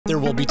There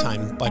Will Be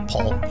Time by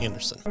Poul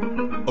Anderson.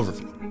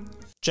 Overview.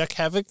 Jack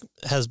Havig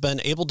has been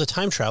able to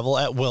time travel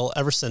at will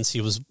ever since he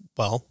was,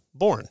 well,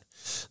 born.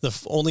 The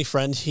only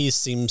friend he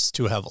seems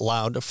to have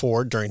allowed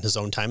for during his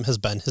own time has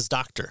been his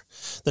doctor.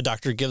 The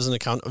doctor gives an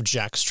account of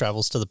Jack's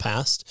travels to the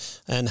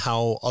past and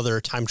how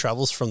other time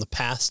travels from the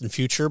past and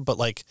future, but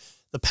like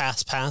the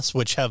past,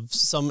 which have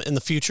some in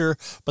the future,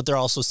 but there are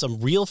also some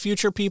real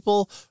future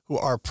people who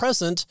are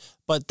present,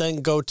 but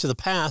then go to the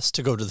past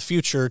to go to the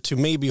future to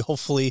maybe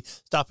hopefully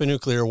stop a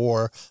nuclear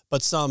war,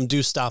 but some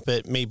do stop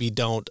it, maybe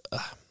don't.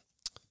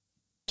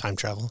 Time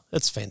travel.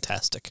 It's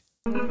fantastic.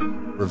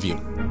 Review.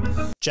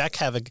 Jack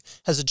Havig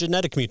has a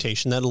genetic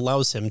mutation that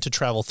allows him to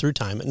travel through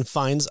time and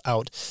finds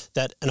out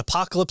that an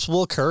apocalypse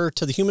will occur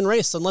to the human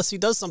race unless he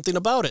does something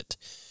about it.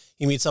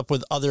 He meets up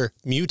with other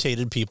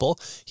mutated people.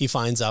 He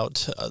finds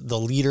out the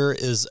leader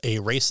is a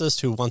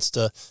racist who wants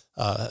to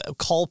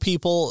call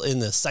people in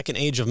the second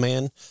age of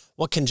man.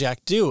 What can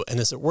Jack do? And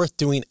is it worth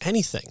doing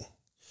anything?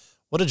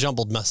 What a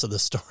jumbled mess of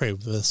this story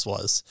this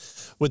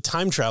was. With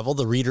time travel,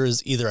 the reader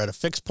is either at a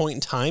fixed point in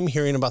time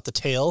hearing about the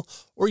tale,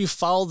 or you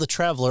follow the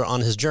traveler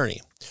on his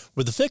journey.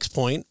 With the fixed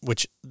point,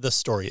 which this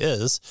story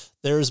is,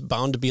 there's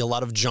bound to be a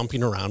lot of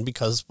jumping around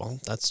because, well,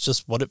 that's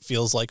just what it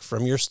feels like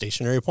from your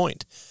stationary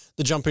point.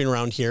 The jumping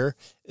around here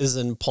is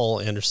in Poul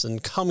Anderson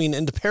coming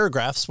into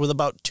paragraphs with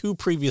about 2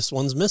 previous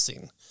ones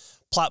missing.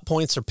 Plot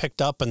points are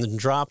picked up and then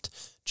dropped.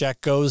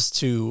 Jack goes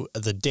to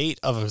the date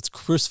of his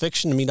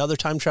crucifixion to meet other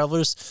time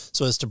travelers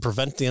so as to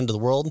prevent the end of the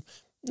world.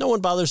 No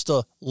one bothers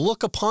to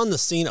look upon the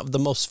scene of the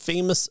most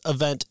famous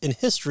event in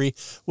history,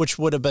 which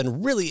would have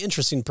been really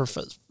interesting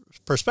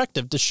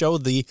perspective to show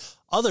the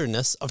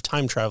otherness of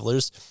time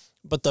travelers,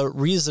 but the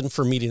reason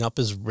for meeting up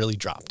is really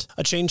dropped.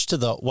 A change to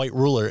the white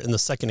ruler in the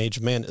second age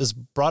of man is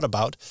brought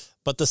about,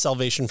 but the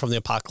salvation from the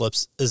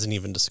apocalypse isn't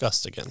even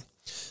discussed again.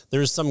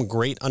 There is some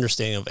great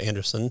understanding of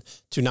Anderson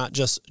to not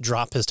just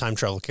drop his time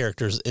travel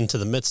characters into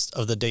the midst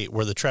of the date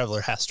where the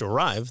traveler has to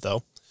arrive,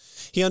 though.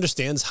 He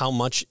understands how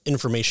much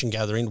information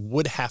gathering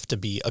would have to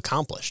be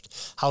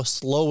accomplished, how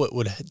slow it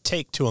would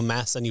take to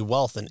amass any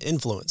wealth and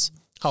influence.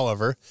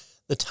 However,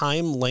 the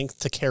time length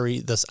to carry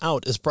this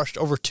out is brushed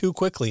over too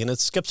quickly, and it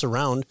skips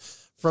around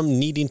from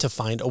needing to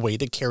find a way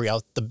to carry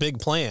out the big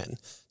plan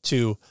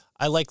to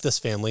I like this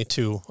family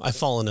to I've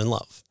fallen in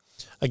love.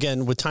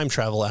 Again, with time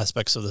travel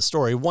aspects of the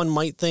story, one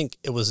might think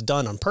it was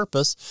done on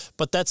purpose,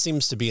 but that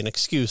seems to be an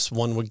excuse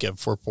one would give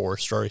for poor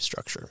story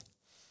structure.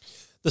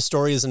 The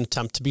story is an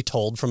attempt to be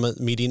told from a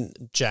meeting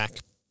Jack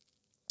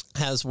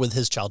has with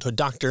his childhood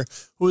doctor,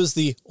 who is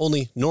the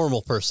only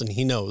normal person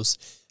he knows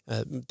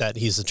that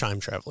he's a time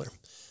traveler.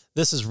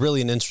 This is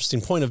really an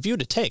interesting point of view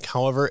to take.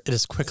 However, it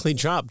is quickly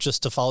dropped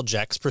just to follow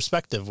Jack's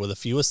perspective with a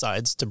few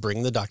asides to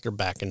bring the doctor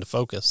back into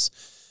focus.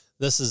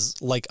 This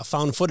is like a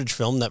found footage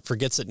film that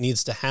forgets it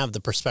needs to have the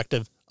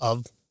perspective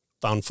of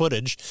found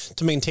footage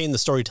to maintain the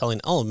storytelling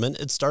element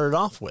it started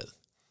off with.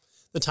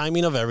 The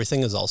timing of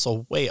everything is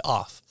also way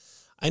off.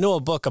 I know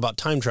a book about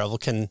time travel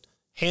can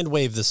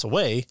hand-wave this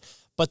away,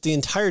 but the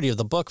entirety of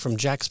the book from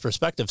Jack's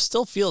perspective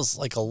still feels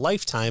like a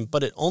lifetime,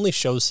 but it only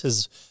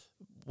shows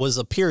was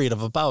a period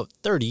of about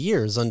 30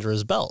 years under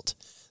his belt.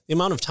 The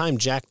amount of time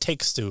Jack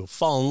takes to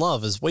fall in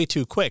love is way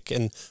too quick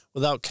and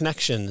without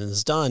connection and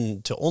is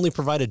done to only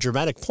provide a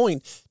dramatic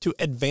point to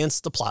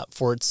advance the plot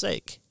for its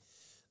sake.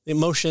 The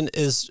emotion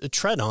is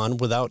tread on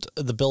without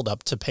the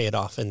build-up to pay it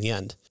off in the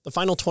end. The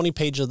final 20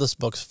 pages of this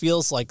book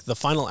feels like the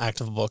final act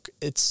of a book.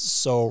 It's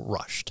so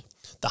rushed.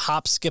 The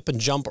hop, skip, and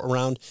jump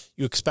around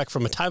you expect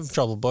from a time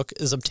travel book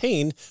is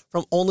obtained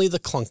from only the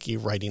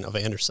clunky writing of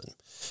Anderson.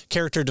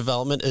 Character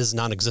development is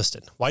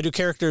non-existent. Why do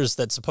characters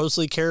that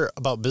supposedly care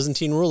about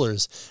Byzantine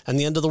rulers and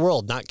the end of the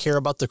world not care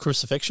about the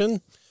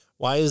crucifixion?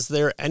 Why is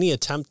there any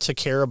attempt to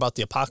care about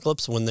the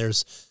apocalypse when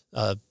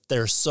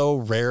they're so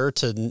rare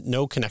to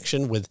no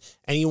connection with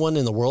anyone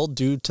in the world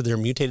due to their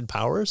mutated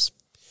powers?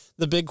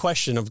 The big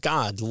question of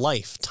God,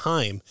 life,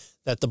 time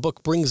that the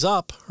book brings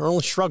up are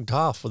only shrugged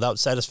off without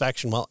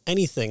satisfaction, while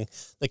anything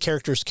the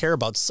characters care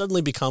about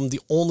suddenly become the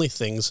only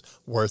things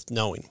worth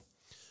knowing.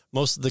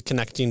 Most of the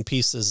connecting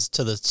pieces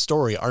to the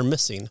story are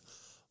missing.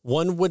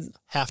 One would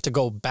have to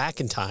go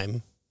back in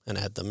time and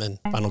add them in.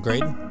 Final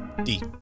grade, D.